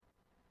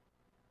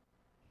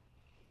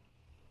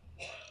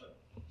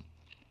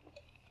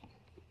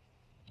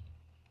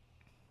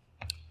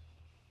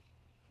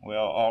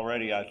Well,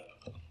 already I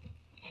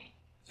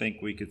think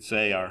we could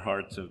say our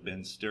hearts have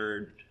been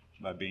stirred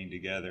by being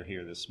together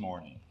here this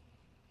morning.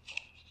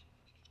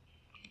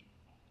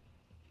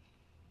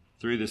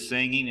 Through the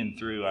singing and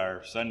through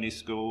our Sunday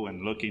school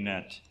and looking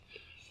at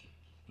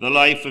the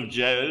life of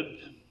Job,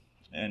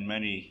 and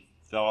many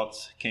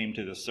thoughts came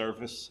to the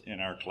surface in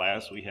our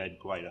class. We had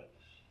quite a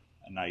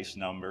nice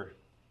number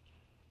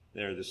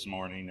there this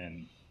morning,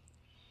 and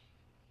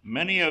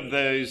many of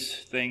those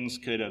things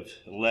could have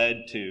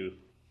led to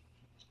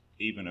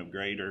even a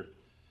greater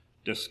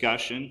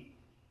discussion,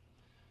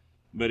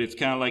 but it's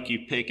kind of like you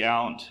pick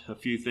out a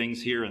few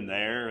things here and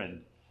there,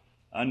 and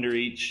under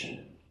each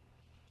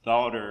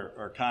thought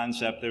or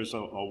concept there's a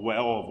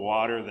well of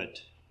water that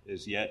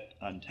is yet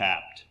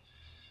untapped.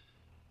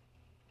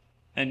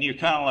 And you're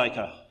kind of like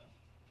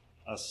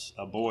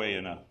a boy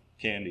in a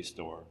candy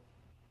store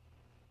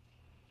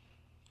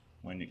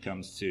when it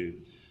comes to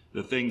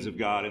the things of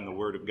God and the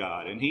Word of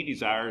God. And He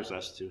desires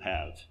us to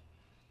have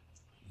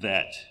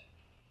that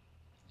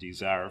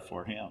desire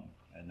for Him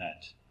and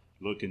that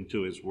look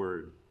into His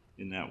Word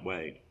in that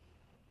way.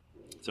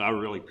 So I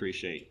really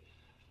appreciate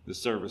the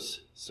service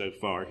so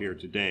far here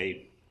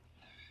today.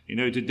 You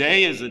know,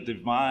 today is a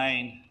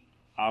divine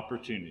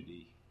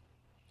opportunity.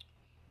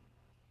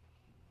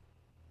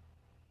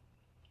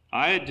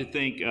 I had to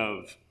think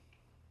of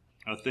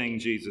a thing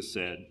Jesus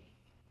said.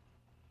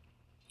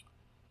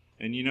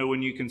 And you know,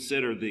 when you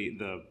consider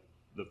the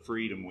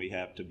freedom we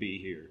have to be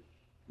here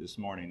this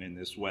morning in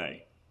this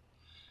way.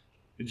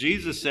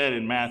 Jesus said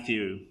in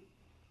Matthew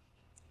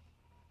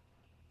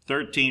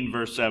 13,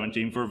 verse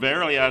 17, "For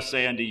verily I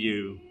say unto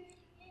you,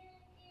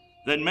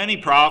 that many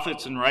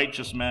prophets and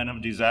righteous men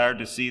have desired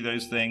to see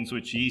those things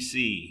which ye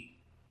see,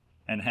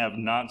 and have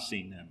not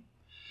seen them,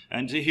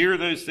 and to hear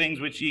those things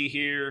which ye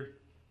hear,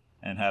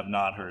 and have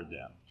not heard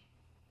them."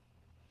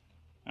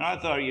 And I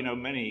thought, you know,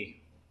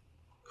 many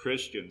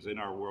Christians in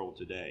our world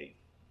today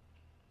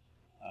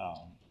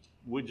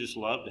would just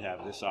love to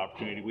have this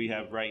opportunity we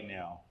have right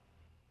now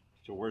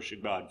to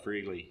worship God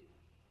freely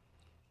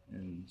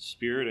in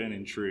spirit and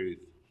in truth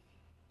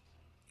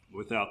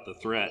without the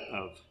threat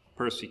of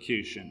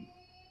persecution.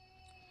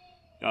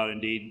 God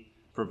indeed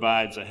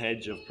provides a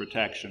hedge of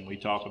protection. We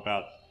talk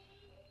about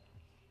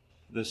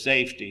the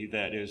safety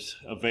that is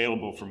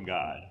available from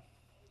God.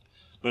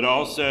 But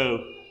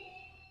also,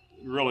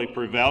 really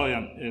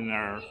prevalent in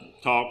our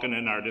talk and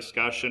in our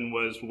discussion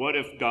was, what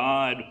if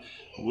God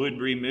would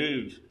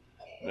remove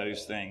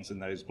those things and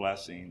those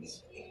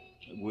blessings?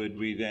 Would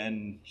we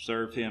then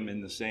serve Him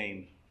in the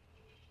same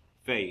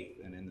faith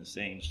and in the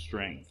same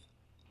strength?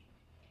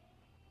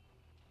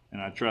 And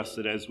I trust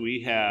that as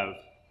we have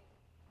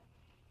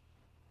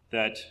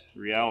that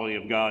reality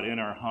of God in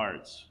our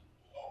hearts,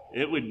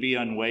 it would be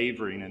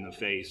unwavering in the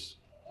face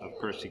of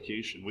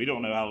persecution. We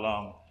don't know how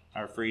long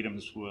our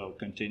freedoms will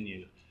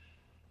continue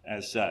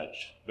as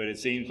such, but it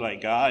seems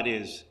like God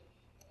is,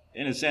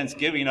 in a sense,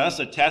 giving us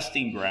a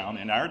testing ground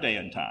in our day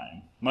and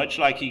time, much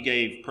like He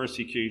gave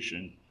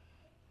persecution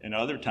in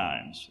other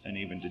times and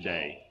even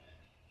today.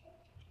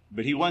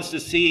 But He wants to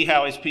see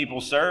how His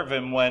people serve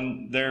Him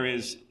when there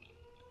is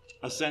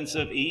a sense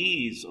of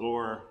ease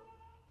or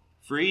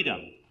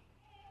freedom.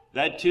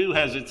 That too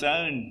has its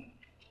own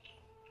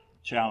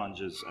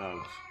challenges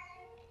of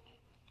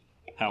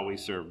how we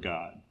serve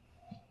God.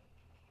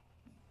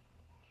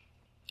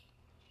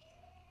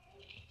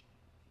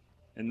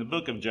 In the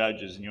book of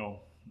Judges, and you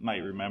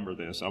might remember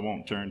this, I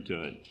won't turn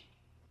to it,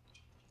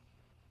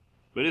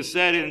 but it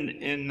said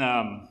in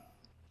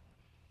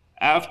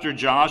after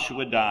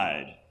Joshua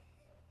died,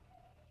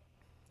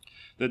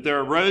 that there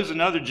arose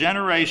another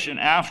generation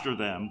after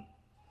them,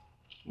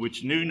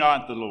 which knew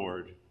not the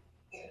Lord,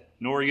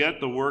 nor yet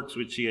the works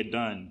which He had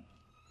done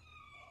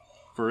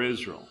for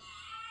Israel.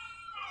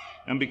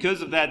 And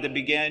because of that, they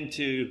began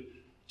to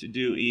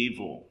do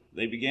evil.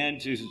 They began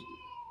to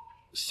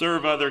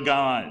serve other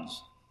gods.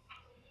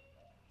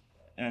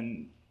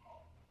 And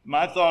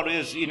my thought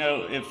is, you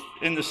know, if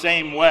in the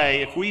same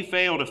way, if we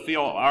fail to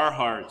fill our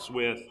hearts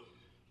with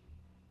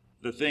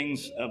the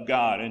things of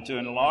God and to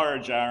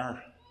enlarge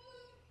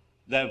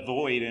that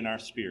void in our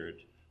spirit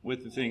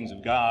with the things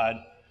of God,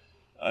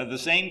 the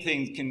same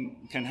things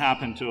can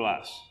happen to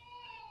us.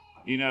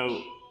 You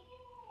know,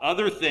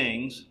 other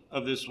things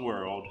of this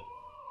world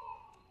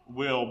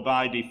will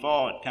by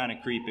default kind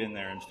of creep in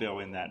there and fill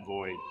in that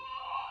void.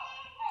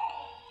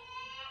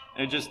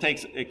 It just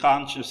takes a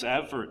conscious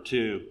effort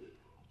to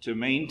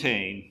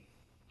maintain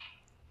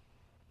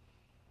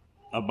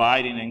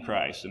abiding in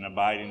Christ and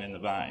abiding in the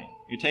vine.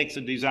 It takes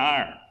a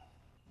desire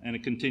and a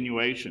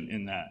continuation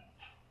in that.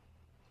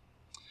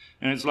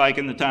 And it's like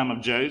in the time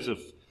of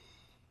Joseph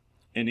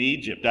in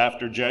Egypt,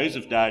 after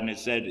Joseph died, and it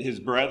said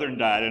his brethren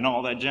died and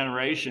all that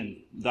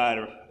generation died,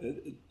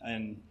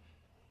 and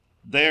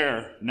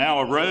there now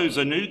arose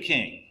a new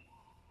king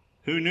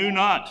who knew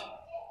not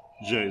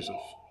Joseph.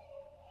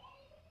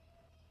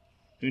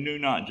 Who knew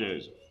not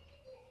Joseph.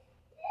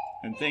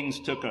 And things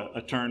took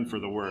a turn for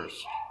the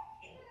worse.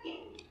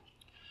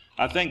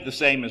 I think the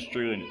same is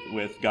true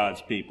with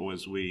God's people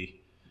as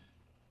we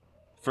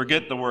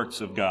forget the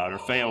works of God or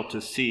fail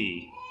to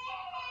see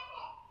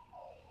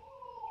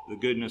the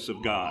goodness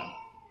of God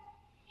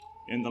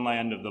in the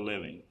land of the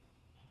living.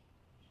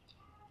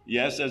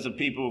 Yes, as a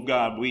people of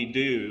God, we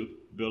do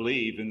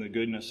believe in the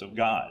goodness of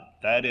God.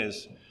 That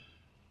is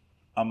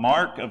a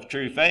mark of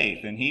true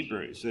faith in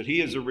Hebrews, that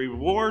he is a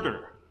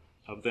rewarder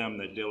of them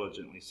that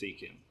diligently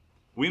seek him.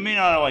 We may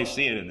not always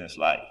see it in this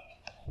life.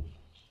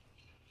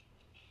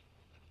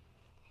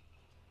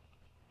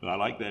 But I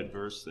like that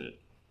verse that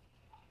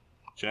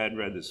Chad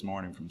read this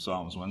morning from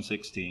Psalms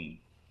 116.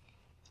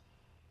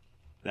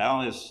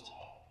 Thou hast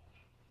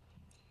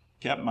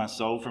kept my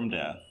soul from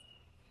death,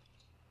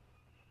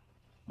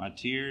 my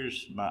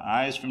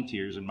eyes from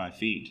tears, and my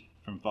feet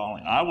from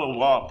falling. I will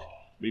walk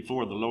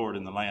before the Lord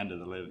in the land of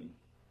the living.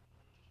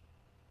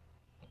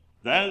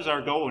 That is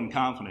our goal and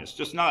confidence.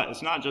 It's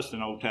not just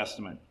an Old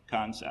Testament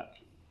concept,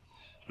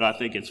 but I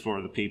think it's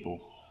for the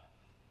people,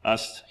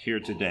 us here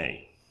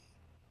today.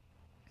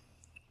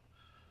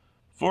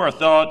 For a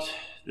thought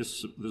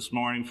this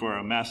morning, for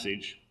a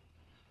message,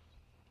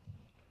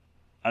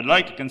 I'd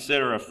like to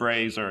consider a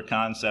phrase or a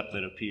concept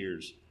that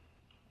appears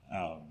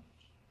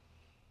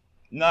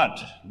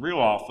not real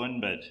often,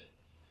 but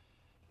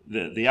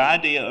the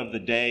idea of the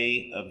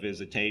day of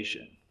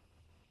visitation.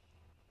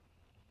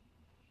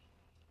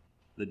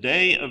 The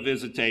day of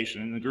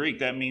visitation. In the Greek,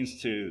 that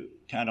means to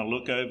kind of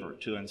look over,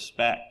 to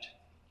inspect.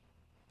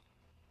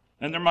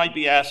 And there might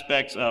be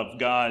aspects of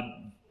God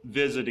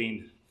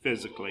visiting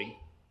physically.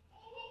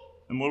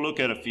 And we'll look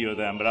at a few of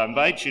them. But I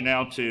invite you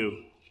now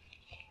to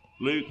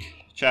Luke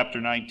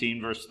chapter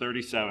 19, verse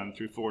 37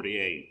 through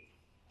 48.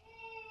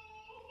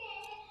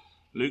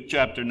 Luke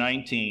chapter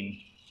 19,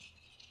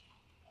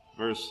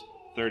 verse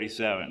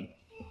 37.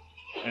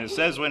 And it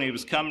says, when he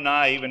was come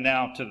nigh even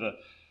now to the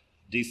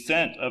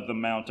descent of the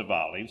Mount of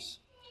Olives,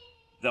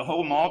 the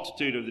whole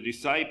multitude of the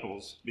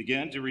disciples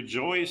began to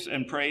rejoice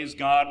and praise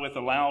God with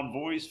a loud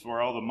voice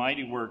for all the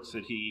mighty works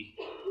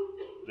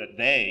that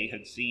they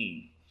had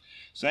seen,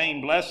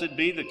 saying, Blessed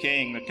be the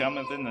King that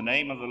cometh in the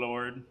name of the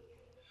Lord,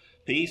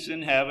 peace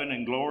in heaven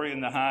and glory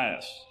in the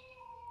highest.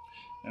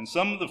 And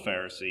some of the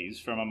Pharisees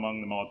from among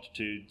the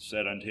multitude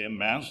said unto him,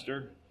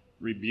 Master,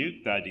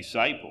 rebuke thy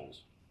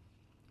disciples.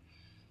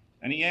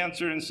 And he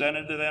answered and said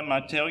unto them,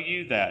 I tell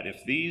you that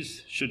if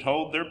these should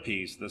hold their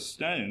peace, the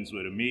stones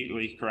would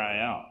immediately cry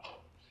out.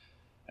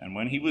 And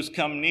when he was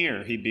come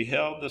near, he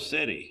beheld the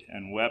city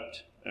and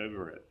wept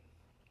over it,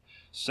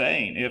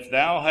 saying, If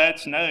thou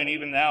hadst known,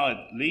 even thou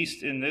at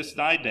least in this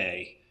thy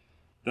day,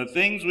 the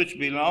things which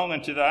belong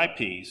unto thy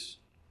peace,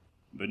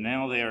 but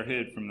now they are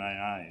hid from thine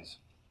eyes.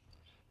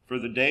 For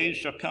the days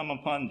shall come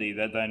upon thee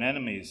that thine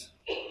enemies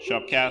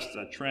shall cast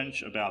a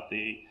trench about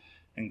thee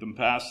and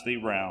compass thee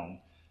round,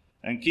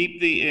 and keep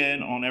thee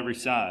in on every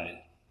side,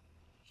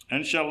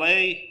 and shall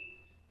lay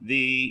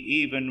thee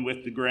even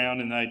with the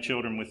ground and thy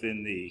children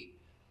within thee.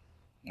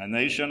 And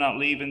they shall not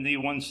leave in thee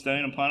one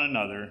stone upon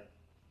another,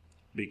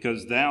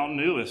 because thou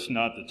knewest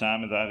not the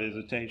time of thy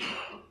visitation.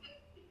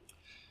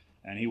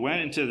 And he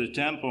went into the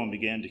temple and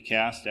began to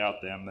cast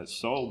out them that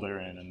sold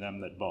therein and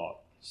them that bought,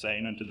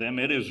 saying unto them,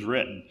 It is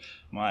written,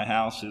 My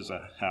house is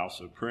a house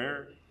of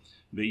prayer,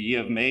 but ye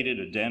have made it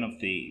a den of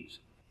thieves.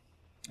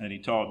 And he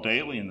taught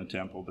daily in the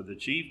temple, but the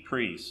chief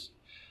priests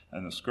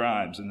and the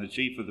scribes and the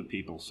chief of the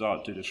people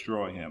sought to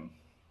destroy him,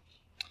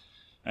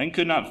 and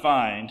could not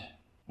find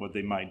what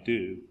they might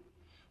do,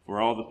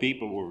 for all the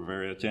people were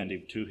very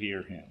attentive to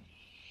hear him.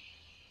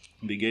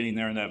 Beginning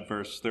there in that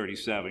verse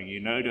 37,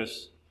 you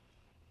notice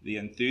the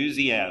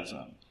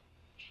enthusiasm,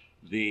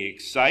 the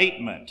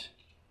excitement.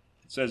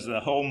 It says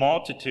the whole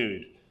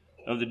multitude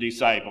of the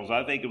disciples.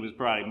 I think it was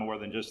probably more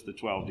than just the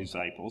 12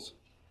 disciples.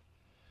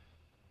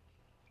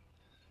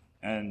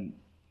 And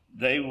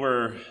they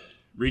were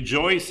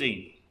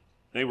rejoicing.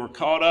 They were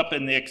caught up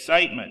in the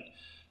excitement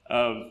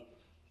of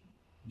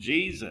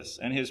Jesus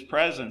and his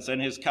presence and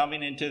his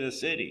coming into the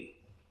city.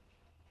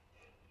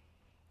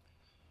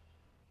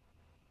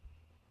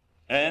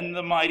 And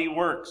the mighty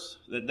works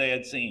that they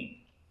had seen.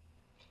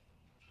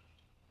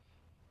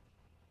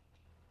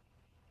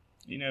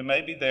 You know,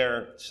 maybe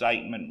their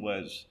excitement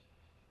was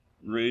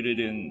rooted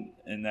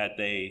in that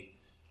they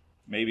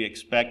maybe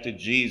expected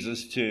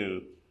Jesus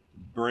to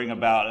bring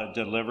about a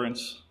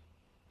deliverance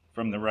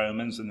from the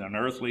Romans in an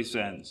earthly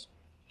sense.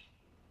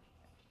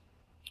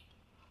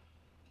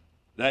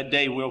 That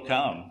day will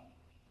come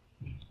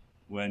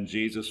when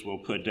Jesus will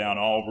put down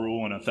all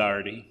rule and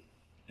authority,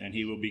 and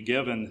he will be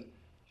given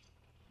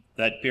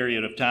that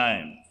period of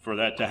time for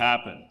that to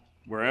happen,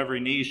 where every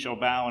knee shall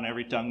bow and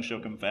every tongue shall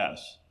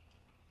confess,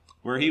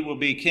 where he will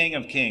be King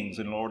of kings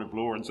and Lord of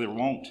lords. There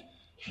won't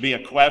be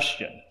a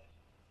question.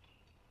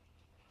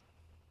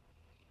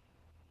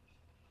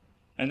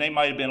 And they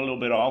might have been a little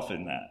bit off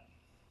in that.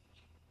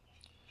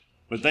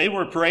 But they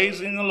were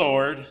praising the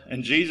Lord,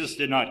 and Jesus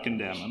did not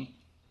condemn them.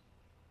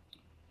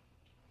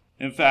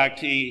 In fact,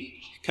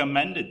 he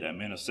commended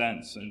them in a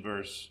sense in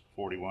verse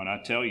 41.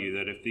 I tell you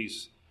that if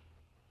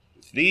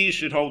these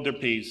should hold their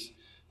peace,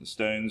 the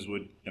stones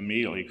would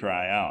immediately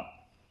cry out.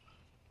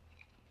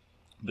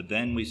 But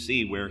then we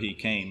see where he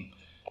came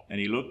And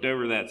he looked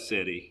over that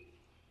city,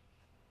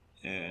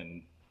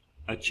 and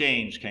a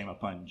change came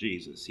upon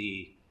Jesus.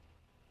 He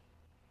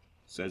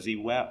says he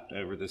wept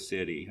over the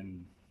city.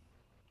 And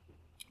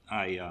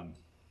I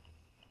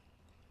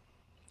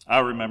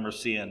remember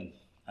seeing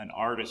an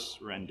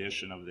artist's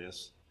rendition of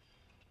this,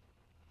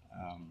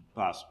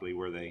 possibly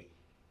where they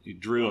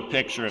drew a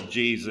picture of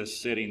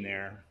Jesus sitting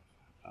there,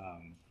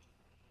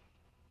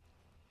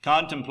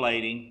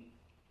 contemplating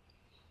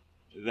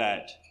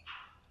that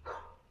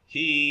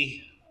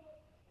he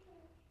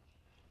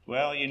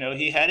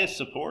had his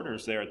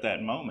supporters there at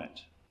that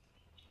moment.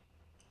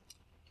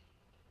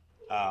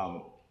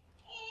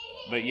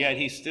 But yet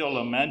he still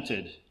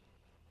lamented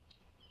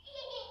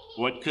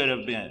what could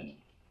have been.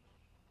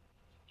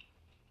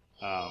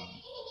 I'm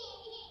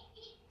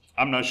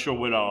not sure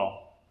what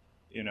all,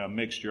 a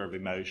mixture of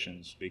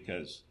emotions,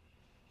 because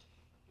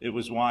it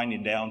was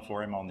winding down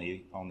for him on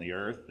the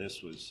earth.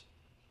 This was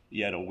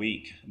yet a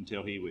week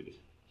until he would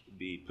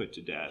be put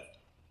to death.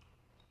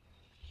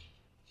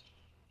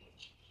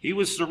 He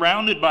was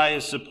surrounded by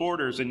his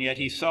supporters, and yet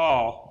he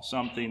saw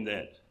something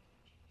that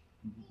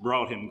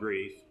brought him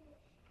grief.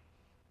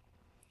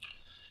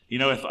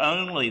 If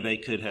only they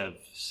could have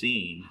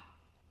seen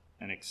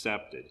and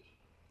accepted.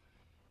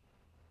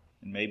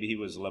 And maybe he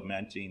was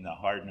lamenting the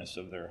hardness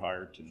of their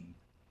heart and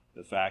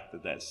the fact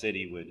that that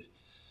city would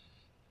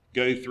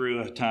go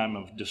through a time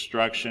of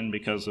destruction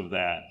because of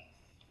that.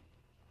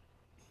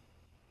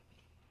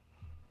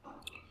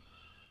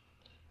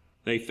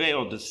 They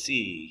failed to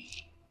see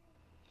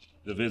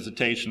the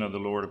visitation of the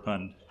Lord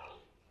upon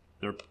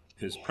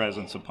his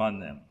presence upon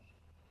them.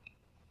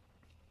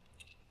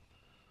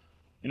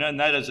 And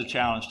that is a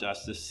challenge to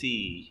us to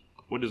see.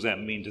 What does that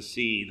mean to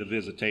see the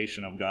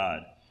visitation of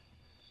God?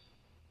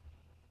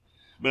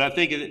 But I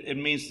think it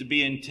means to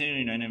be in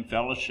tune and in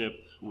fellowship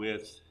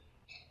with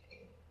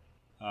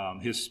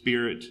his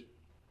Spirit,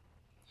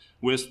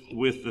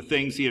 with the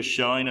things he is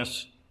showing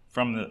us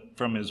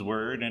from his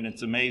word. And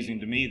it's amazing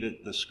to me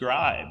that the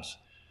scribes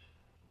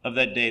of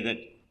that day that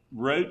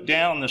wrote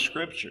down the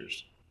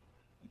scriptures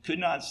could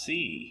not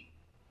see.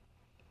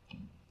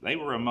 They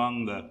were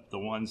among the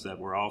ones that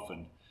were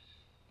often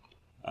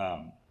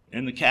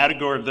in the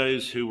category of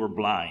those who were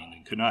blind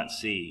and could not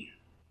see,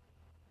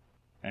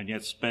 and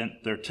yet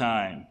spent their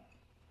time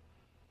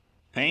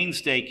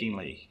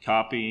painstakingly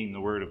copying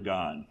the Word of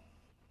God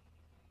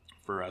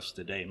for us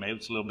today. Maybe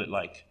it's a little bit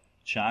like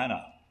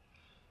China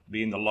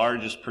being the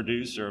largest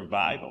producer of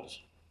Bibles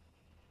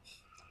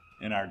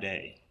in our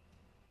day.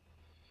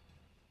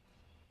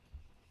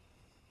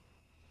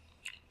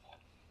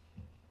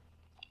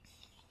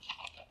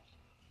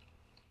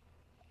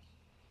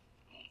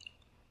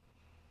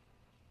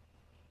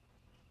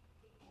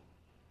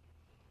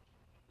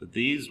 But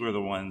these were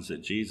the ones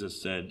that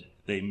Jesus said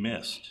they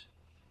missed.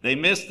 They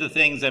missed the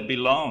things that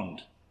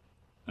belonged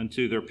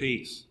unto their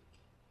peace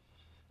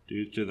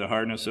due to the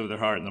hardness of their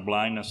heart and the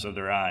blindness of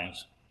their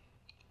eyes.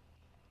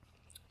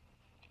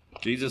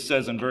 Jesus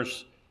says in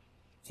verse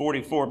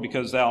 44,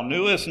 because thou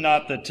knewest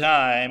not the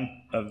time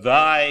of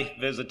thy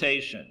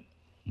visitation.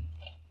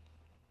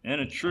 In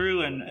a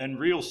true and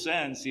real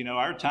sense,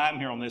 our time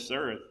here on this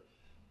earth,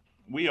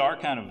 we are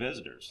kind of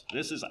visitors.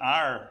 This is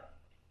our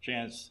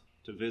chance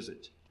to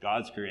visit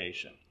God's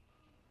creation.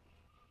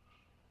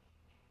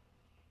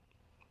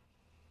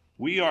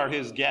 We are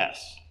his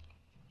guests.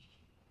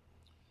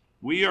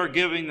 We are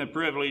given the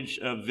privilege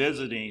of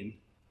visiting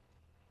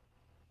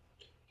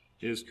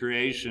his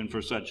creation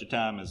for such a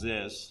time as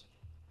this.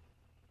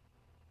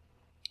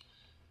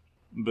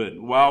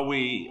 But while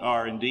we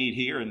are indeed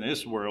here in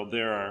this world,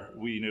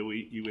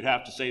 you would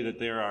have to say that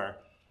there are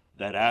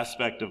that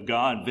aspect of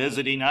God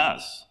visiting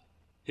us,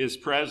 his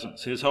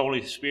presence, his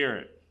Holy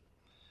Spirit.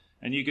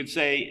 And you could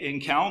say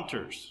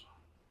encounters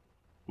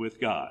with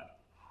God,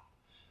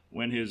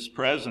 when his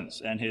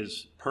presence and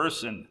his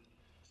person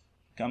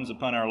comes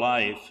upon our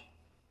life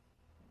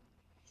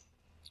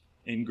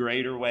in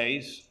greater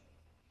ways,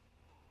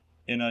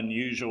 in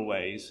unusual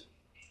ways.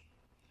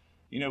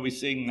 We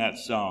sing that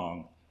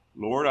song,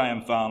 Lord, I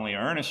am fondly,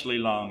 earnestly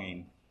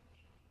longing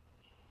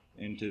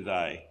into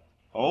thy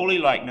holy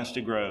likeness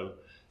to grow,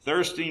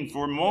 thirsting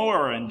for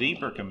more and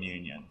deeper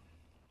communion.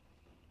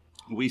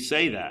 We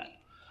say that.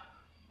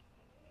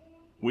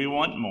 We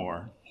want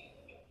more.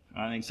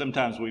 I think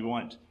sometimes we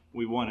want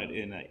it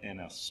in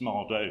a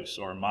small dose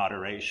or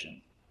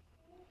moderation.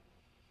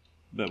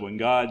 But when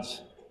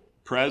God's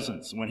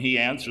presence, when he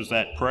answers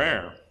that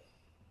prayer,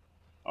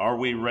 are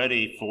we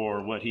ready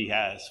for what he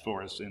has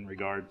for us in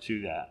regard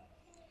to that?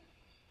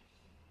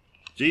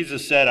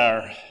 Jesus said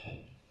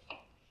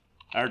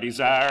our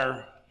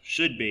desire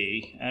should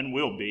be and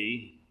will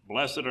be,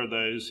 blessed are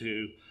those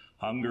who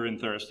hunger and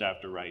thirst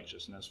after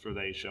righteousness, for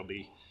they shall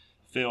be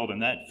filled.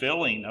 And that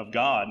filling of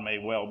God may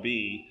well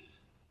be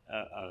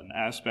an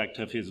aspect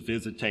of his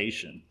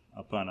visitation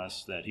upon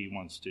us that he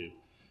wants to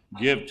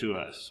give to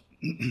us.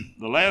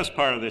 The last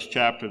part of this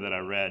chapter that I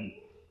read,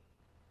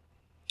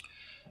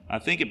 I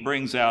think it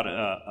brings out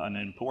an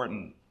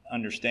important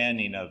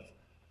understanding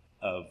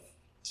of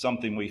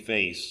something we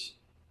face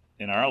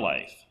in our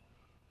life.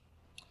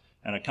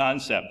 and a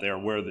concept there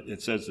where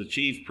it says the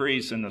chief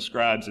priests and the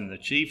scribes and the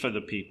chief of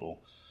the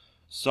people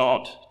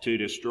sought to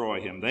destroy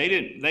him.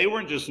 They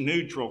weren't just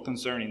neutral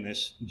concerning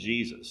this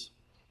Jesus.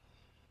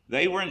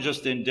 They weren't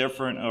just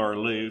indifferent or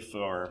aloof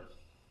or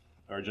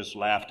just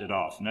laughed it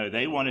off. No,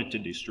 they wanted to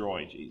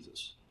destroy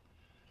Jesus.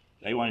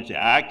 They wanted to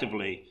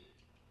actively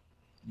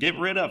get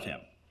rid of him.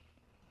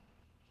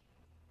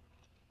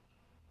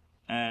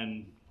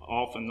 And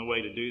often the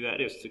way to do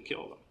that is to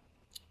kill them.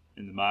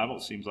 In the Bible,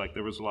 it seems like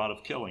there was a lot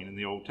of killing in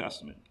the Old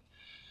Testament.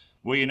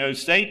 Well, you know,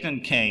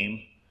 Satan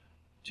came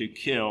to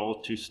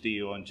kill, to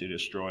steal, and to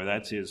destroy.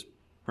 That's his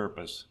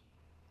purpose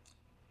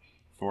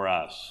for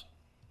us.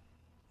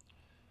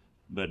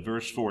 But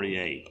verse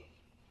 48,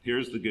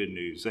 here's the good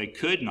news. They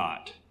could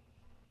not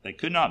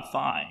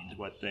find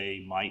what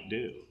they might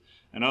do.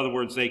 In other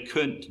words, they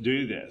couldn't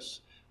do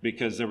this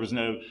because there was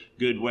no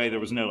good way, there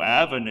was no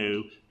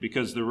avenue,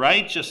 because the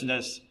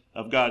righteousness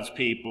of God's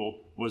people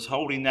was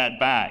holding that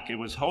back. It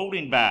was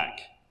holding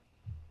back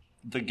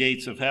the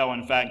gates of hell.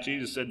 In fact,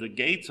 Jesus said the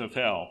gates of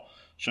hell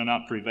shall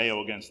not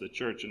prevail against the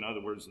church. In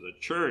other words, the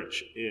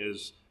church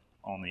is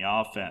on the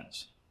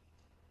offense.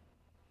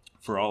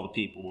 For all the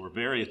people were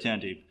very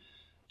attentive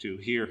to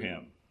hear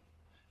him.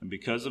 And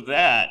because of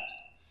that,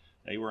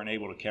 they weren't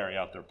able to carry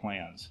out their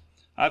plans.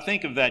 I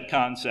think of that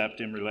concept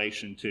in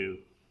relation to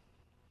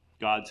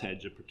God's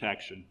hedge of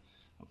protection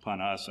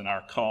upon us and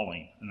our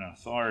calling and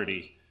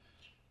authority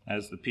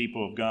as the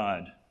people of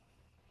God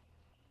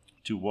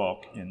to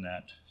walk in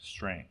that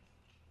strength.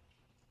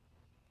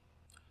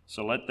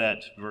 So let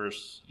that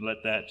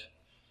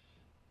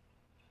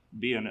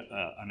be an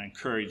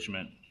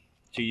encouragement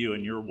to you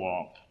in your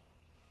walk.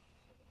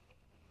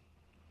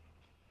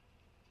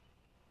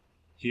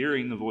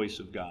 Hearing the voice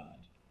of God,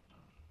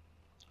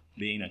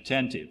 being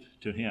attentive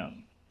to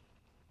him.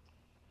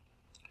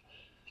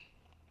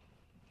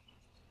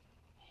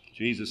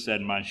 Jesus said,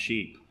 "My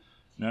sheep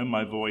know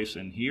my voice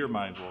and hear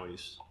my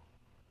voice.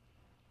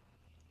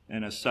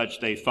 And as such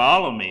they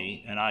follow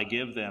me, and I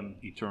give them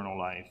eternal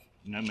life.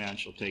 No man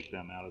shall take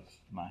them out of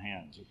my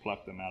hands," or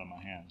pluck them out of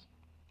my hands.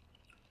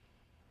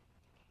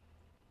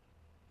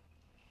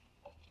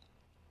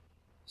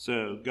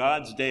 So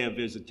God's day of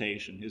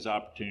visitation, his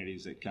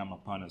opportunities that come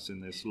upon us in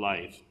this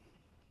life,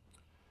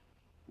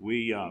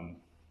 we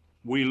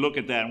look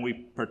at that and we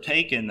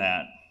partake in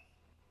that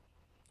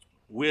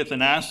with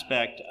an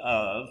aspect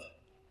of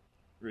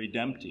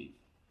redemptive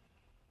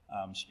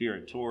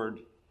spirit toward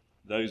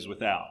those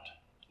without.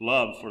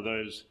 Love for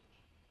those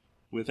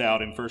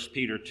without. In 1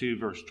 Peter 2,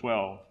 verse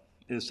 12,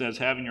 it says,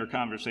 "Having your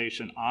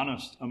conversation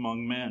honest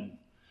among men,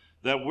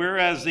 that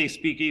whereas they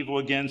speak evil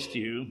against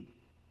you,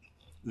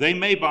 they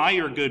may by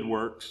your good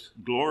works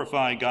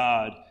glorify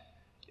God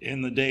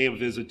in the day of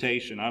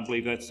visitation." I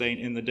believe that's saying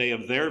in the day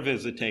of their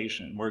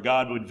visitation, where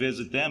God would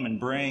visit them and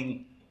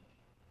bring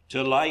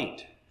to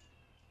light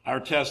our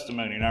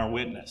testimony and our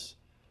witness,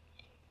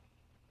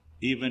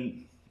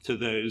 even to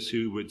those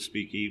who would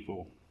speak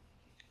evil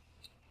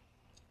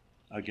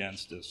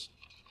against us.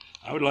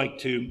 I would like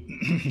to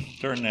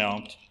turn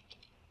now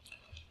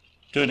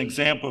to an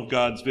example of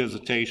God's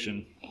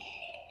visitation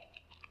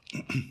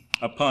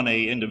upon an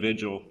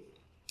individual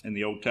in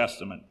the Old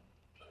Testament.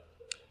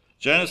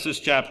 Genesis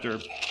chapter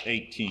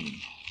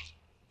 18.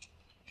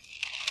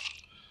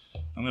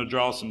 I'm going to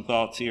draw some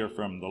thoughts here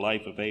from the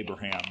life of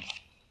Abraham.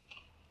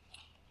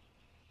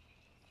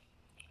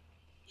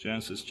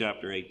 Genesis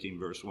chapter 18,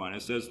 verse 1.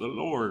 It says, "The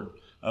Lord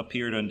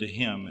appeared unto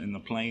him in the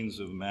plains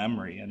of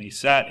Mamre, and he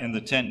sat in the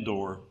tent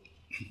door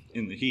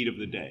in the heat of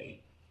the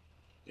day."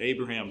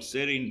 Abraham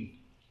sitting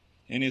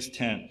in his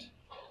tent.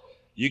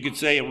 You could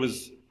say it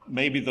was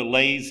maybe the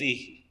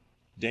lazy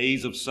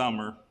days of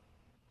summer.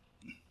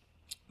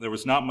 There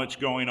was not much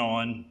going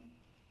on.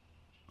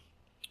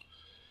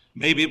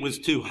 Maybe it was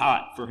too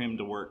hot for him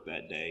to work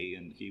that day,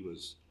 and he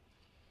was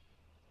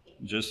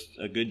just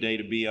a good day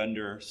to be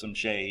under some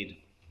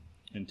shade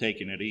and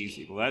taking it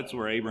easy. Well, that's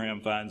where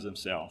Abraham finds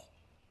himself.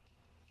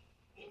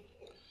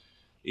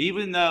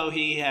 Even though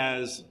he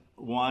has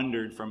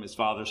wandered from his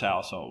father's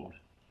household,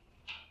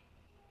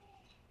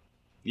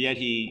 yet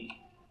he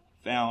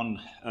found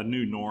a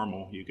new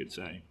normal, you could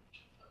say.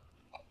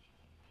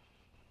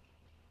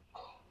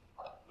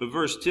 But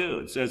verse 2,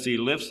 it says, "He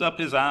lifts up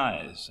his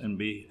eyes and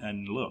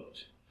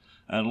looked,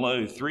 and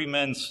lo, 3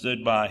 men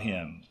stood by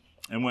him.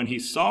 And when he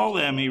saw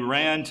them, he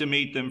ran to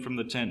meet them from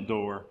the tent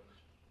door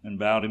and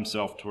bowed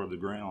himself toward the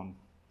ground."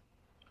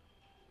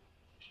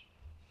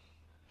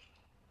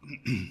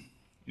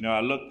 You know,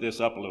 I looked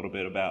this up a little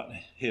bit about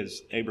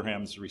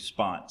Abraham's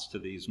response to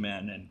these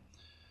men, and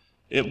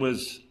it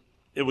was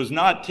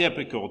not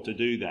typical to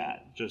do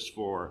that just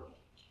for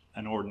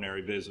an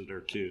ordinary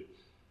visitor to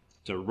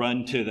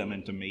run to them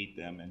and to meet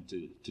them and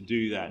to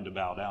do that and to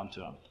bow down to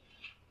them.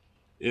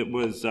 It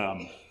was,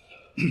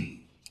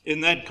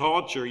 in that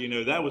culture, you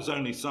know, that was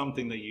only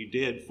something that you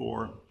did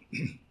for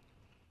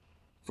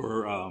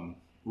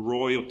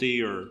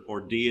royalty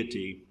or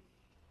deity.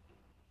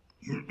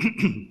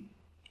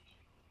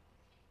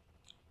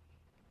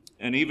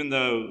 And even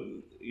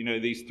though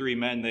these three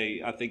men,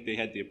 I think they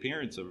had the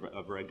appearance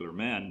of regular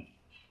men.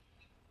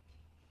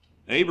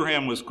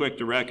 Abraham was quick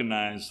to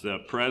recognize the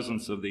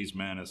presence of these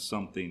men as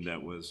something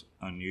that was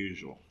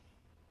unusual.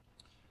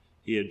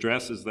 He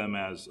addresses them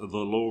as the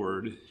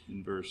Lord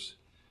in verse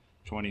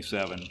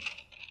 27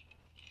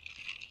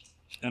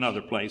 and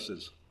other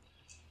places.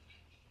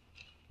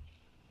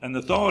 And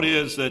the thought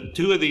is that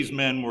two of these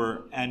men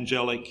were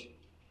angelic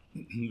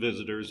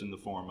visitors in the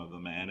form of a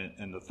man,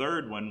 and the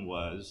third one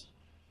was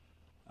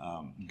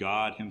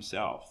God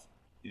himself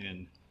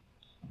in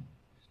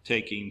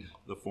taking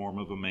the form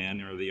of a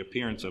man, or the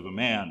appearance of a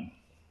man.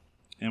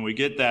 And we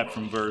get that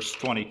from verse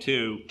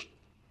 22,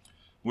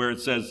 where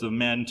it says, the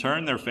men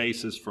turned their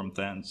faces from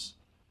thence,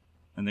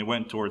 and they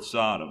went toward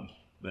Sodom.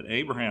 But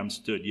Abraham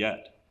stood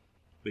yet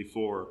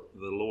before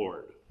the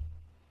Lord.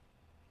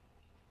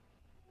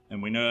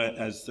 And we know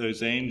as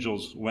those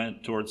angels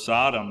went toward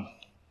Sodom,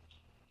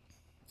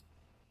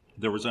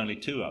 there was only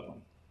two of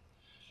them.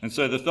 And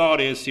so the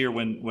thought is here,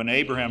 when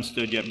Abraham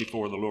stood yet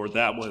before the Lord,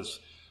 that was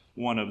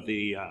one of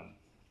the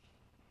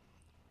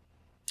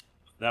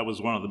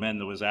men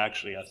that was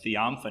actually a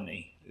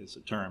theophany, is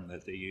a term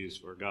that they use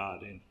for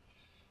God, and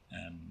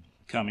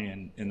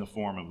coming in the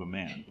form of a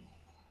man.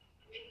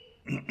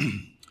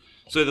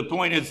 So the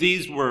point is,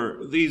 these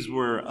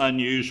were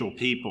unusual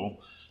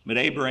people, but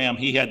Abraham,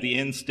 he had the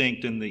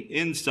instinct and the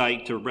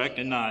insight to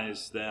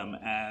recognize them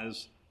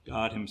as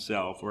God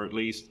himself, or at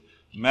least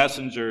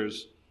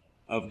messengers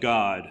of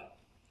God.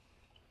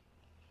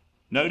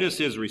 Notice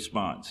his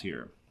response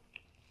here.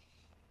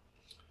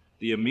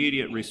 The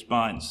immediate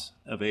response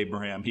of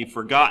Abraham. He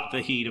forgot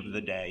the heat of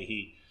the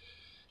day.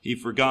 He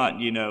forgot,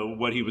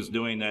 what he was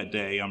doing that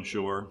day, I'm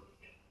sure.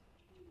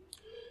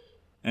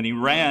 And he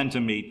ran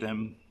to meet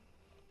them.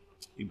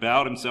 He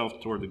bowed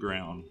himself toward the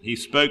ground. He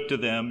spoke to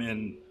them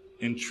in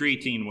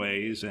entreating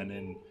ways and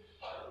in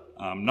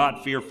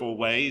not fearful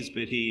ways,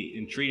 but he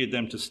entreated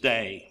them to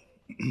stay.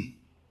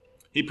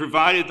 He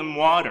provided them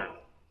water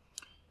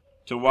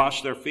to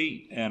wash their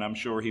feet, and I'm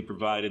sure he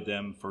provided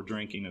them for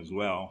drinking as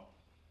well,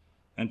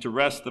 and to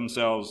rest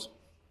themselves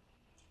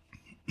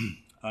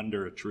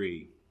under a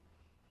tree.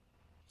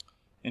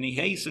 And he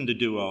hastened to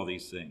do all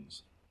these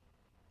things.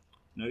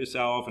 Notice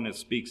how often it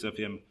speaks of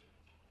him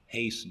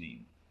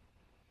hastening.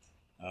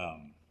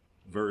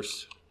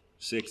 Verse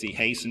 6, he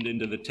hastened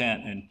into the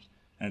tent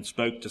and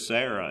spoke to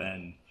Sarah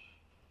and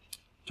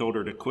told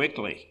her to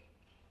quickly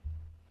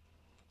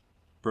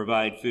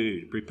provide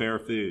food, prepare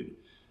food.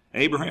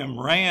 Abraham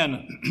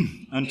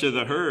ran unto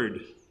the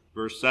herd,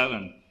 verse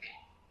 7,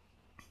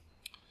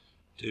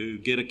 to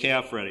get a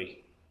calf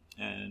ready,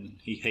 and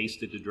he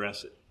hasted to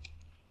dress it.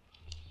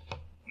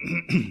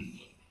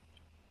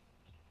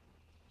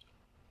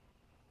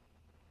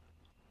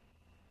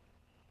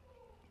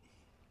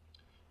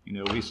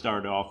 We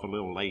started off a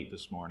little late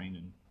this morning,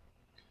 and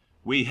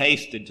we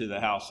hasted to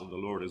the house of the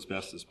Lord as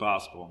best as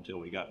possible until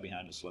we got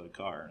behind a slow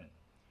car. And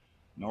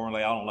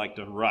normally, I don't like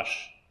to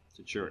rush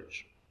to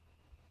church.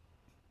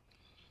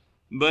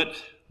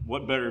 But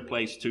what better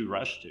place to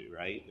rush to,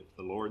 right? If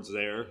the Lord's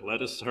there,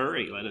 let us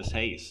hurry, let us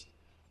haste.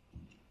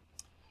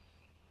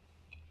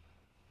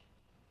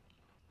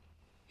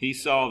 He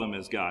saw them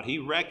as God. He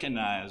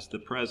recognized the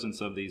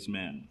presence of these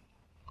men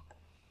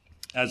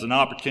as an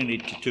opportunity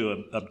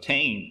to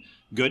obtain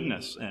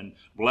goodness and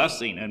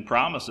blessing and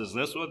promises.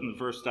 This wasn't the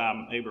first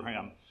time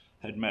Abraham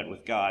had met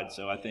with God,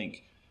 so I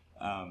think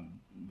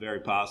very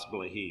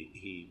possibly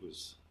he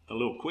was a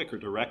little quicker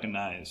to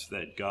recognize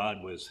that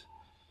God was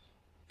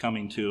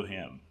coming to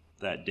him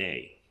that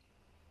day.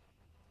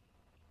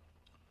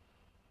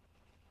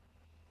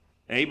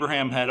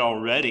 Abraham had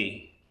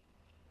already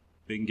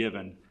been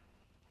given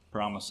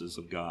promises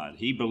of God.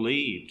 He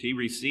believed, he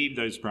received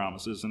those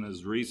promises, and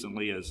as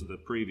recently as the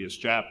previous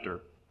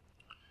chapter,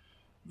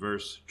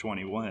 verse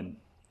 21,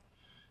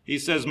 he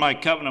says, my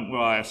covenant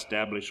will I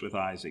establish with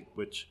Isaac,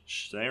 which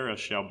Sarah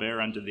shall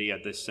bear unto thee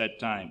at this set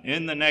time,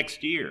 in the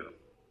next year.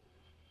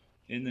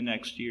 In the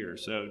next year.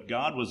 So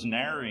God was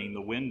narrowing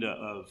the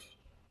window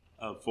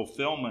of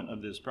fulfillment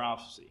of this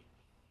prophecy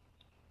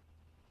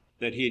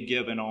that he had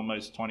given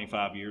almost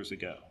 25 years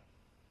ago.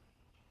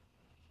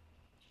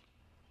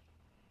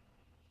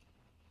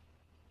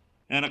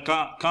 And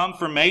a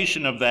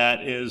confirmation of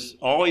that is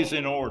always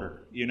in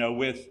order,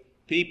 with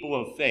people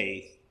of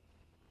faith,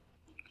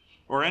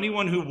 or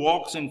anyone who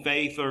walks in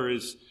faith, or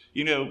is,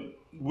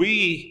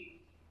 we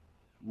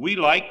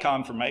like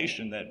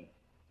confirmation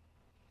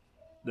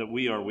that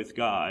we are with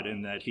God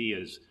and that he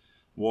is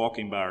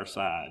walking by our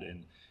side,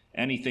 and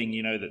anything,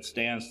 that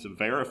stands to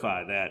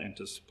verify that and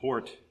to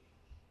support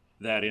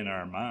that in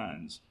our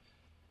minds,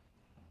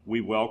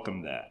 we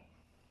welcome that.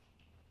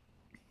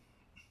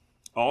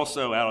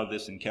 Also, out of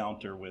this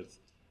encounter with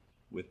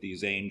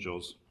these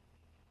angels,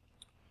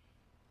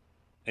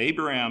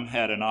 Abraham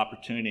had an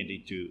opportunity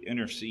to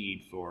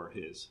intercede for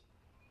his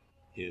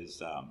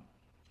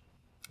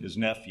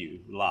nephew,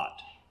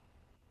 Lot.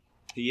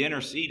 He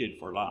interceded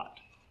for Lot.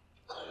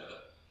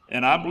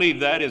 And I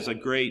believe that is a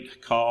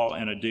great call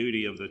and a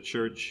duty of the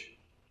church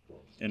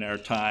in our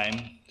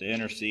time, to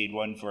intercede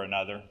one for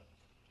another.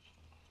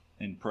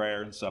 in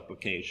prayer and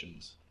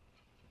supplications.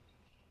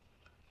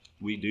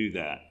 We do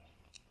that.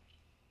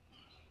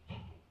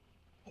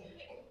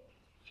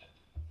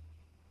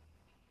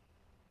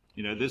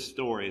 You know, this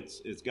story,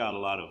 it's got a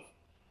lot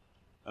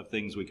of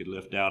things we could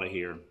lift out of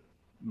here.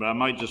 But I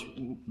might just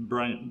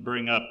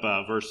bring up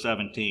verse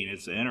 17.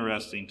 It's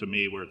interesting to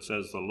me where it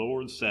says, the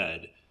Lord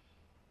said,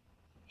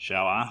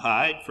 shall I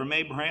hide from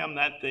Abraham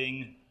that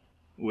thing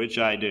which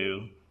I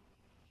do?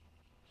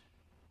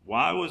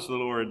 Why was the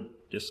Lord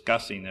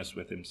discussing this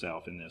with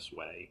himself in this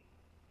way?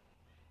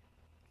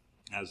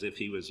 As if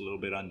he was a little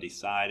bit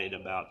undecided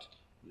about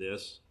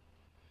this.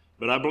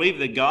 But I believe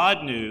that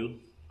God knew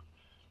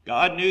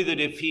that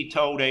if he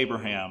told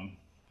Abraham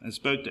and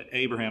spoke to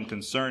Abraham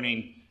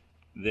concerning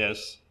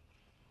this,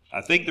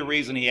 I think the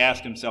reason he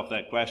asked himself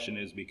that question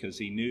is because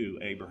he knew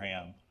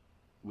Abraham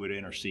would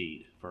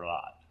intercede for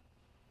Lot.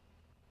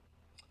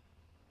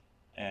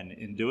 And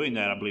in doing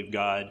that, I believe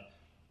God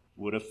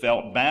would have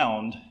felt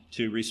bound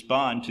to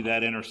respond to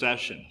that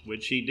intercession,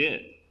 which he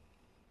did.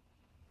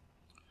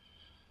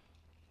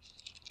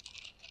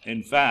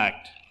 In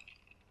fact,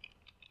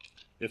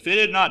 if it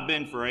had not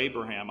been for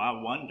Abraham, I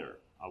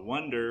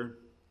wonder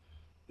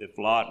if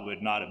Lot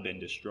would not have been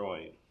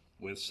destroyed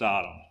with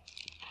Sodom.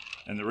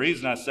 And the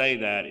reason I say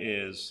that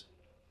is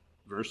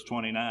verse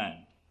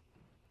 29.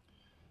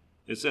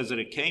 It says that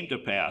it came to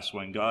pass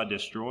when God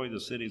destroyed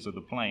the cities of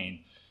the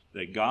plain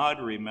that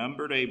God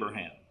remembered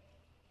Abraham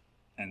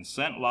and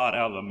sent Lot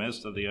out of the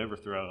midst of the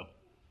overthrow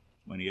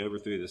when he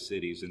overthrew the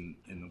cities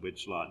in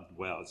which Lot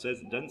dwelled.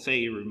 It doesn't say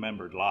he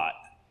remembered Lot.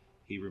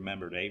 He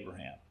remembered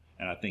Abraham.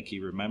 And I think he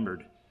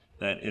remembered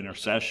that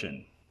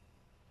intercession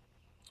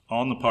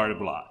on the part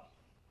of Lot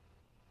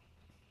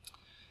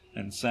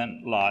and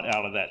sent Lot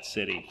out of that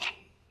city.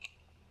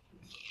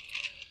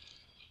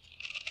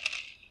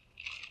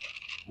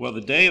 Well,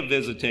 the day of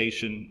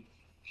visitation,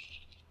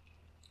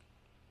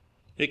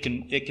 it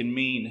can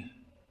mean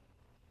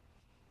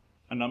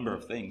a number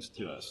of things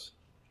to us.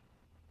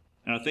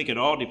 And I think it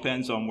all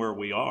depends on where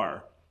we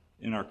are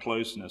in our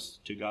closeness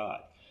to God.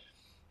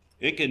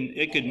 It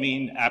could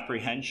mean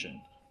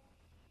apprehension.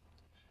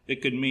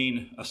 It could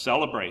mean a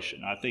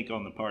celebration. I think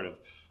on the part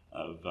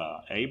of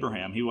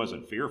Abraham, he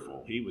wasn't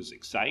fearful. He was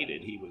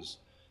excited. He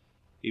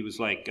was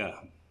like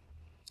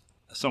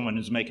someone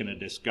who's making a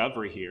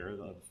discovery here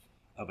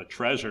of a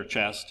treasure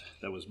chest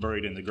that was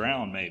buried in the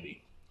ground,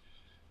 maybe.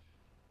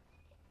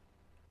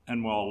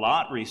 And while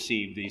Lot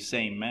received these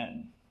same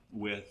men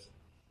with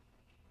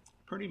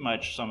pretty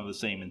much some of the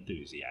same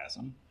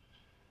enthusiasm,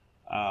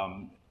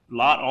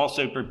 Lot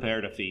also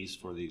prepared a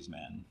feast for these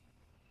men.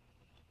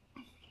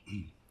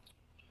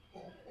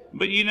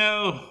 But you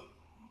know,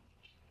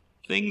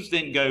 things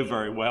didn't go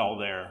very well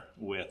there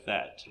with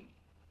that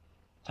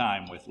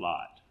time with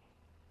Lot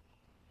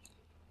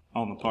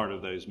on the part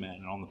of those men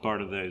and on the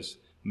part of those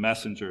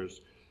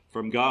messengers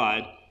from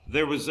God.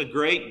 There was a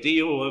great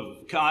deal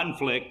of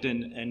conflict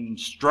and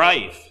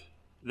strife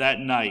that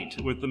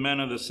night with the men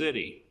of the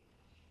city.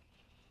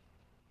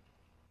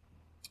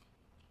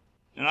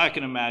 And I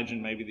can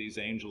imagine maybe these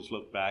angels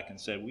looked back and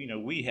said,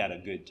 we had a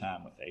good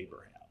time with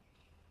Abraham.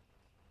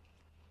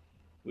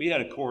 We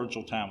had a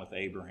cordial time with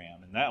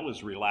Abraham, and that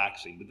was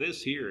relaxing. But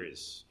this here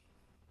is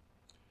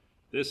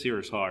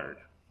hard.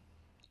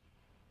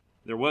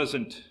 There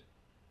wasn't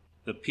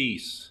the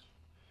peace.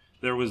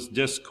 There was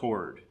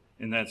discord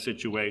in that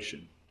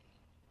situation.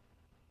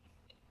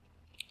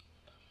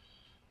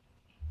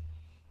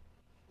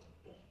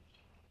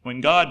 When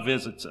God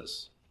visits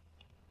us,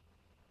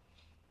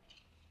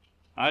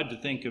 I had to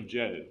think of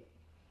Job.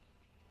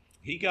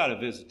 He got a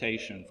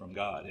visitation from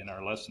God in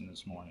our lesson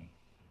this morning.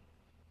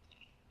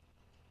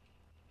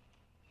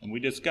 And we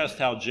discussed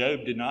how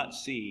Job did not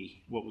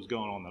see what was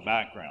going on in the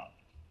background.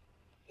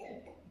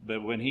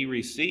 But when he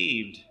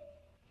received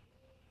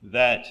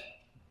that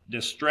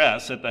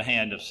distress at the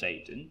hand of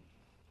Satan,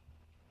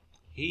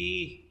 do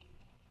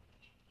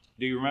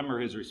you remember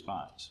his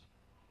response?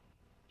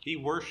 He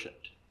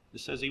worshiped. It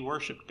says he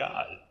worshiped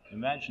God.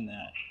 Imagine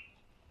that.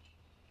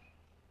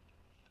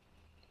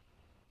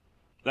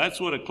 That's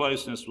what a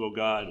closeness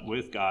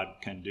with God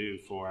can do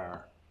for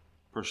our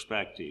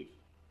perspective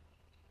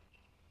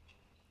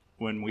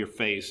when we're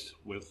faced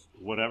with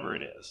whatever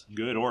it is,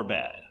 good or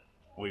bad.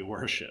 We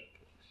worship.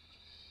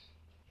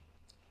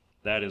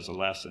 That is a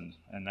lesson,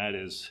 and that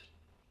is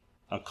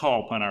a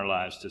call upon our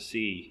lives to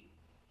see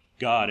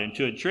God and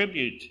to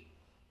attribute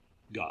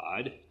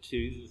God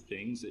to the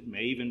things that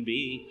may even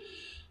be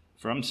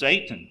from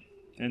Satan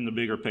in the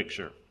bigger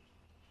picture.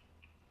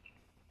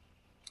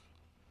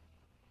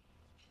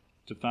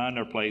 To find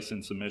our place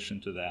in submission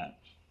to that.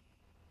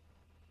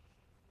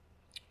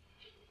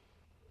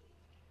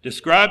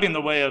 Describing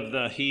the way of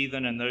the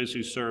heathen and those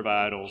who serve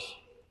idols,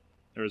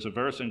 there is a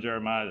verse in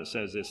Jeremiah that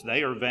says this: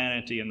 they are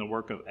vanity and the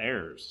work of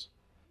heirs.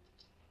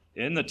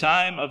 In the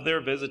time of their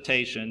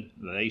visitation,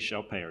 they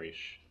shall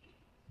perish.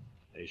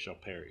 They shall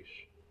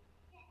perish.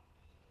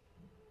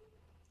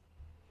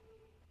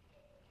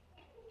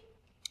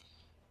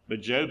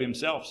 But Job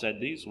himself said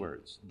these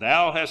words: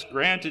 thou hast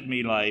granted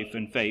me life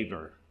and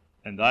favor,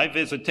 And thy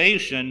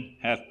visitation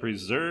hath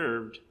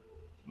preserved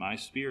my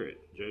spirit.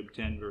 Job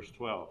 10, verse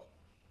 12.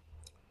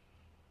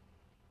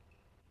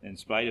 In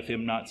spite of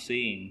him not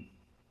seeing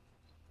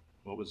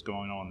what was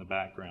going on in the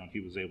background,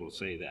 he was able to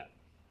say that.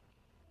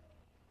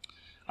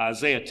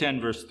 Isaiah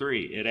 10, verse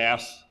 3, it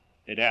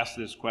asks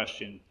this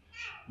question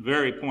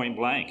very point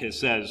blank. It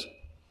says,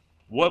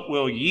 what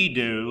will ye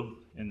do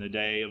in the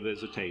day of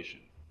visitation?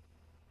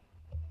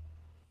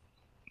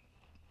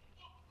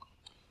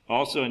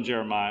 Also in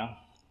Jeremiah,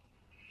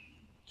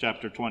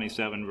 chapter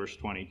 27, verse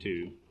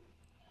 22,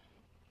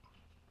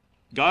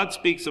 God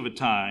speaks of a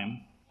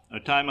time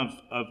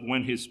of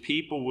when his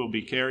people will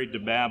be carried to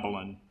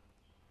Babylon.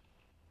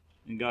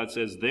 And God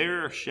says,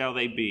 there shall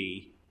they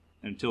be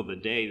until the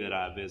day that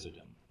I visit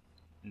them.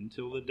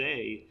 Until the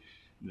day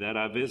that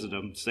I visit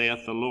them,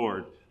 saith the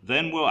Lord.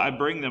 Then will I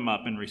bring them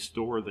up and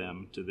restore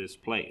them to this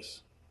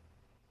place.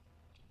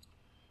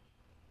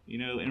 You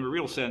know, in a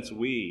real sense,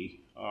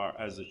 we are,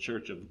 as the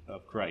Church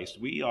of Christ,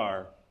 we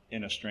are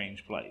in a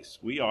strange place.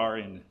 We are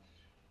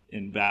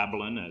in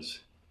Babylon as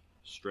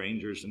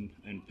strangers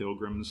and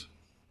pilgrims.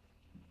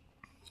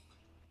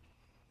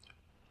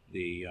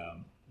 The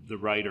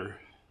writer,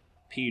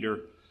 Peter,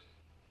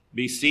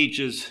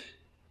 beseeches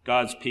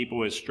God's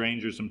people as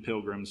strangers and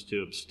pilgrims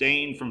to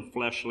abstain from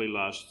fleshly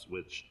lusts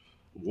which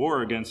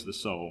war against the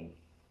soul.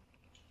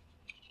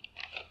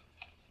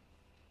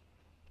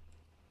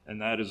 And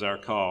that is our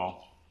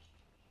call.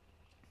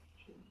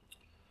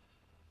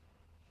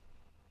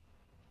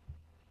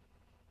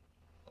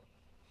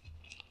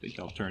 I think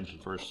I'll turn to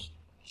 1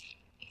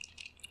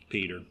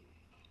 Peter.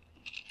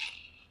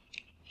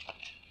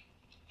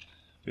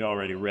 We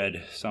already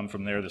read some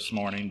from there this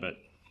morning, but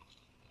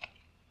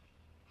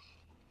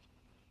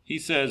he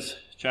says,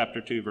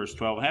 chapter 2, verse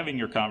 12, having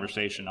your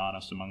conversation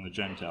honest among the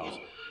Gentiles,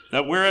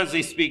 that whereas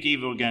they speak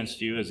evil against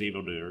you as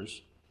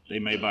evildoers, they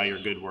may by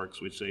your good works,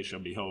 which they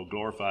shall behold,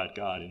 glorify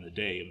God in the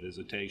day of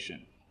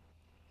visitation.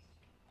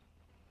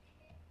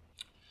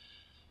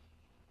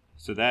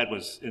 So that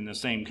was in the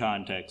same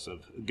context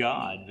of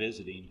God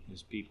visiting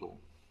his people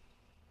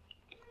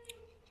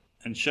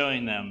and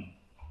showing them,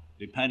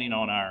 depending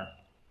on our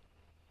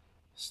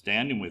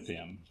standing with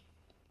him,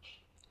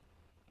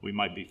 we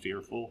might be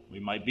fearful, we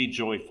might be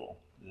joyful.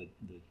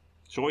 The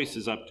choice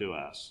is up to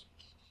us.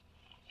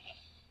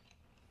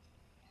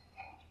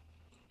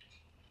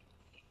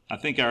 I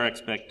think our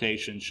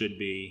expectation should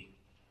be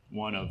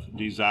one of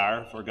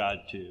desire for God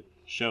to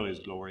show his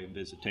glory and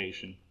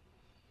visitation,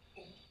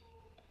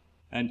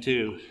 and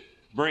to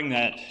bring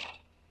that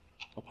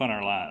upon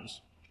our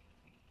lives.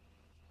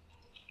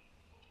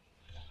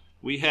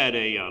 We had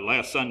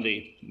last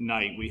Sunday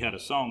night, we had a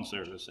song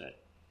service at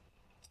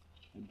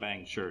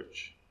Bang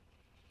Church.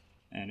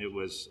 And it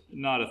was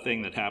not a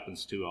thing that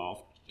happens too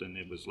often.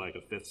 It was like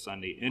a fifth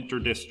Sunday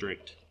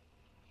inter-district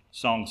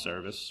song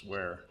service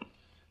where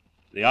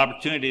the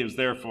opportunity was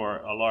there for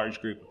a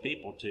large group of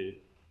people to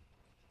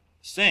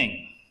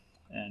sing.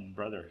 And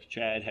Brother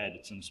Chad had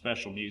some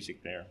special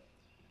music there. I'm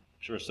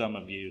sure some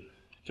of you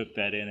took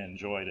that in and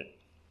enjoyed it.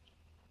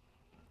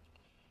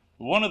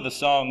 One of the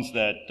songs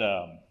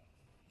that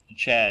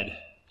Chad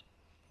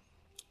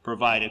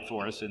provided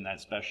for us in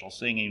that special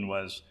singing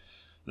was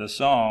the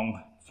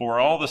song, For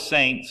All the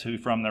Saints Who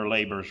From Their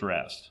Labors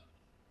Rest,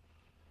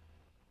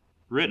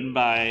 written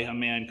by a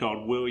man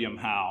called William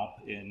Howe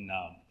in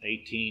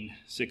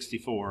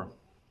 1864.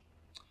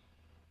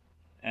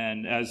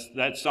 And as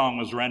that song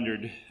was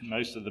rendered,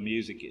 most of the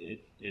music,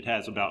 it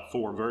has about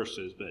 4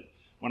 verses, but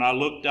when I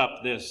looked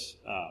up this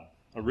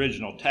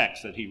original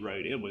text that he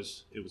wrote, it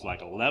was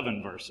like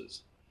 11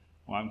 verses.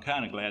 Well, I'm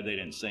kind of glad they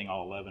didn't sing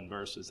all 11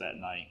 verses that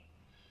night.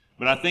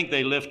 But I think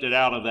they lifted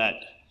out of that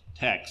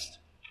text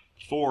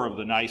 4 of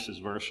the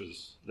nicest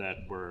verses that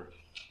were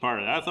part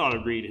of it. I thought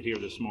I'd read it here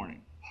this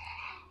morning.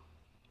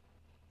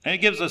 And it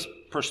gives us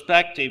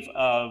perspective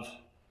of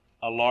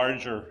a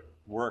larger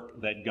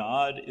work that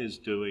God is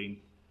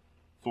doing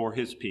for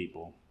his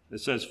people. It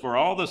says, For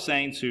all the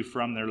saints who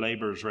from their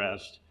labors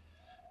rest,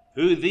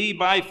 who thee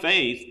by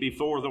faith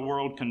before the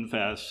world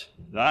confess,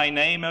 thy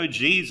name, O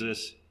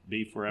Jesus,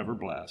 be forever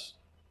blessed.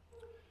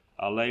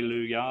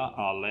 Alleluia,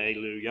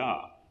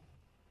 alleluia.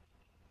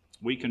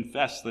 We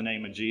confess the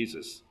name of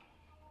Jesus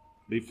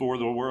before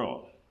the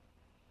world.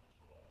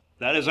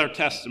 That is our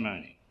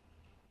testimony.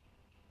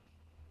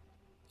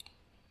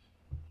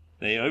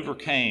 They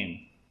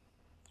overcame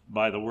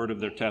by the word of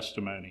their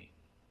testimony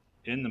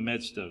in the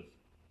midst of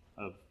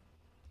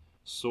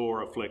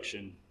sore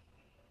affliction,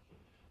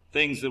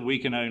 things that we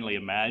can only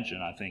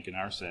imagine, I think, in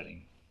our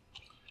setting.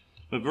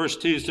 But verse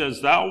 2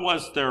 says, Thou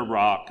wast their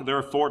rock,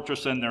 their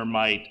fortress and their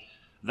might,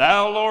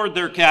 Thou, Lord,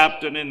 their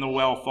captain in the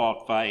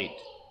well-fought fight,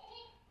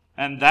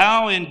 and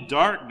Thou in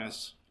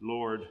darkness,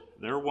 Lord,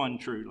 their one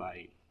true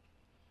light.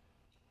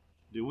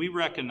 Do we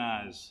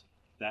recognize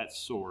that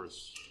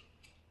source,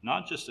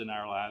 not just in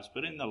our lives,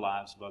 but in the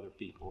lives of other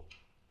people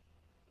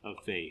of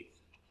faith?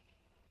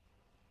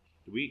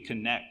 Do we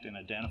connect and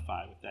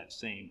identify with that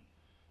same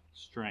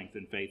strength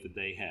and faith that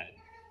they had?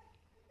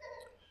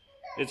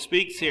 It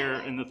speaks here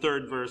in the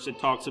 3rd verse, it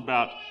talks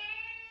about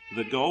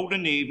The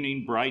golden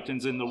evening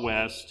brightens in the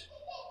west.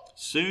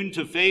 Soon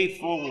to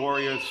faithful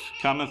warriors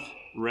cometh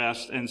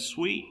rest, and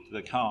sweet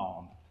the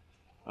calm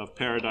of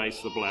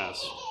paradise the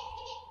blessed.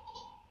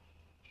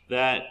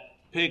 That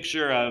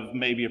picture of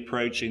maybe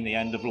approaching the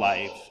end of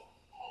life,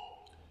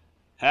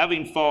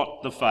 having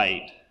fought the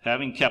fight,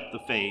 having kept the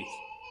faith,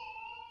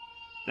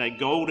 that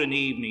golden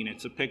evening,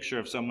 it's a picture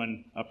of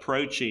someone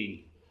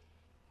approaching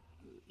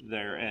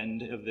their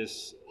end of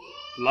this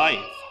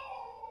life.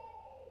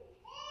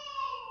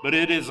 But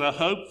it is a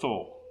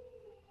hopeful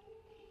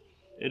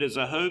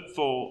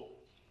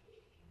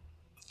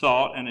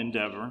thought and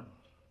endeavor.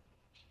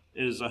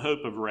 It is a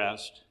hope of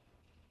rest.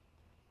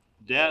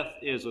 Death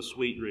is a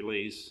sweet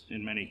release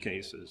in many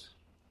cases.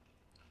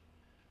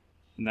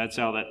 And that's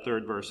how that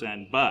third verse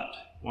ends. But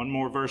one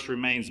more verse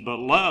remains. But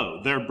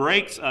lo, there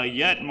breaks a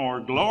yet more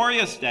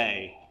glorious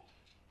day.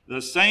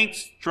 The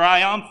saints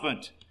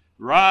triumphant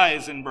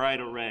rise in bright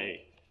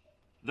array.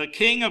 The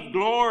King of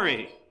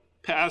glory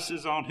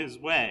passes on his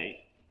way.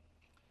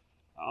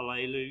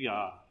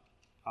 Alleluia,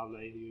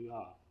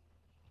 alleluia.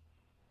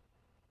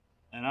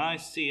 And I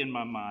see in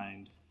my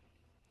mind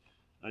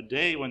a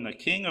day when the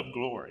King of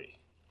glory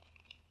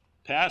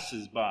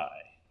passes by,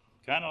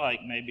 kind of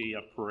like maybe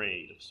a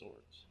parade of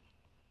sorts.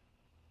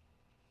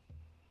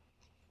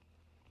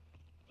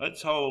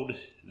 Let's hold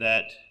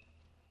that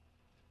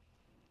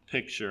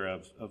picture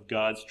of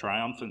God's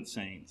triumphant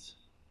saints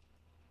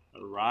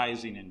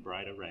arising in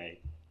bright array,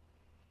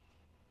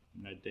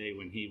 in that day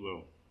when he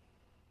will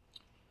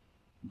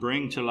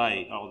bring to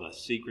light all the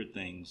secret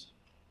things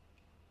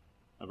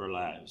of our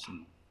lives,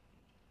 and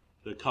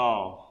the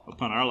call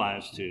upon our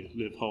lives to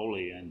live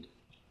holy and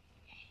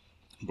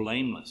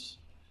blameless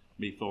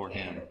before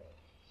him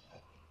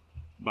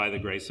by the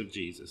grace of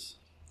Jesus.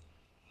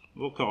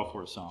 We'll call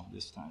for a song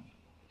this time.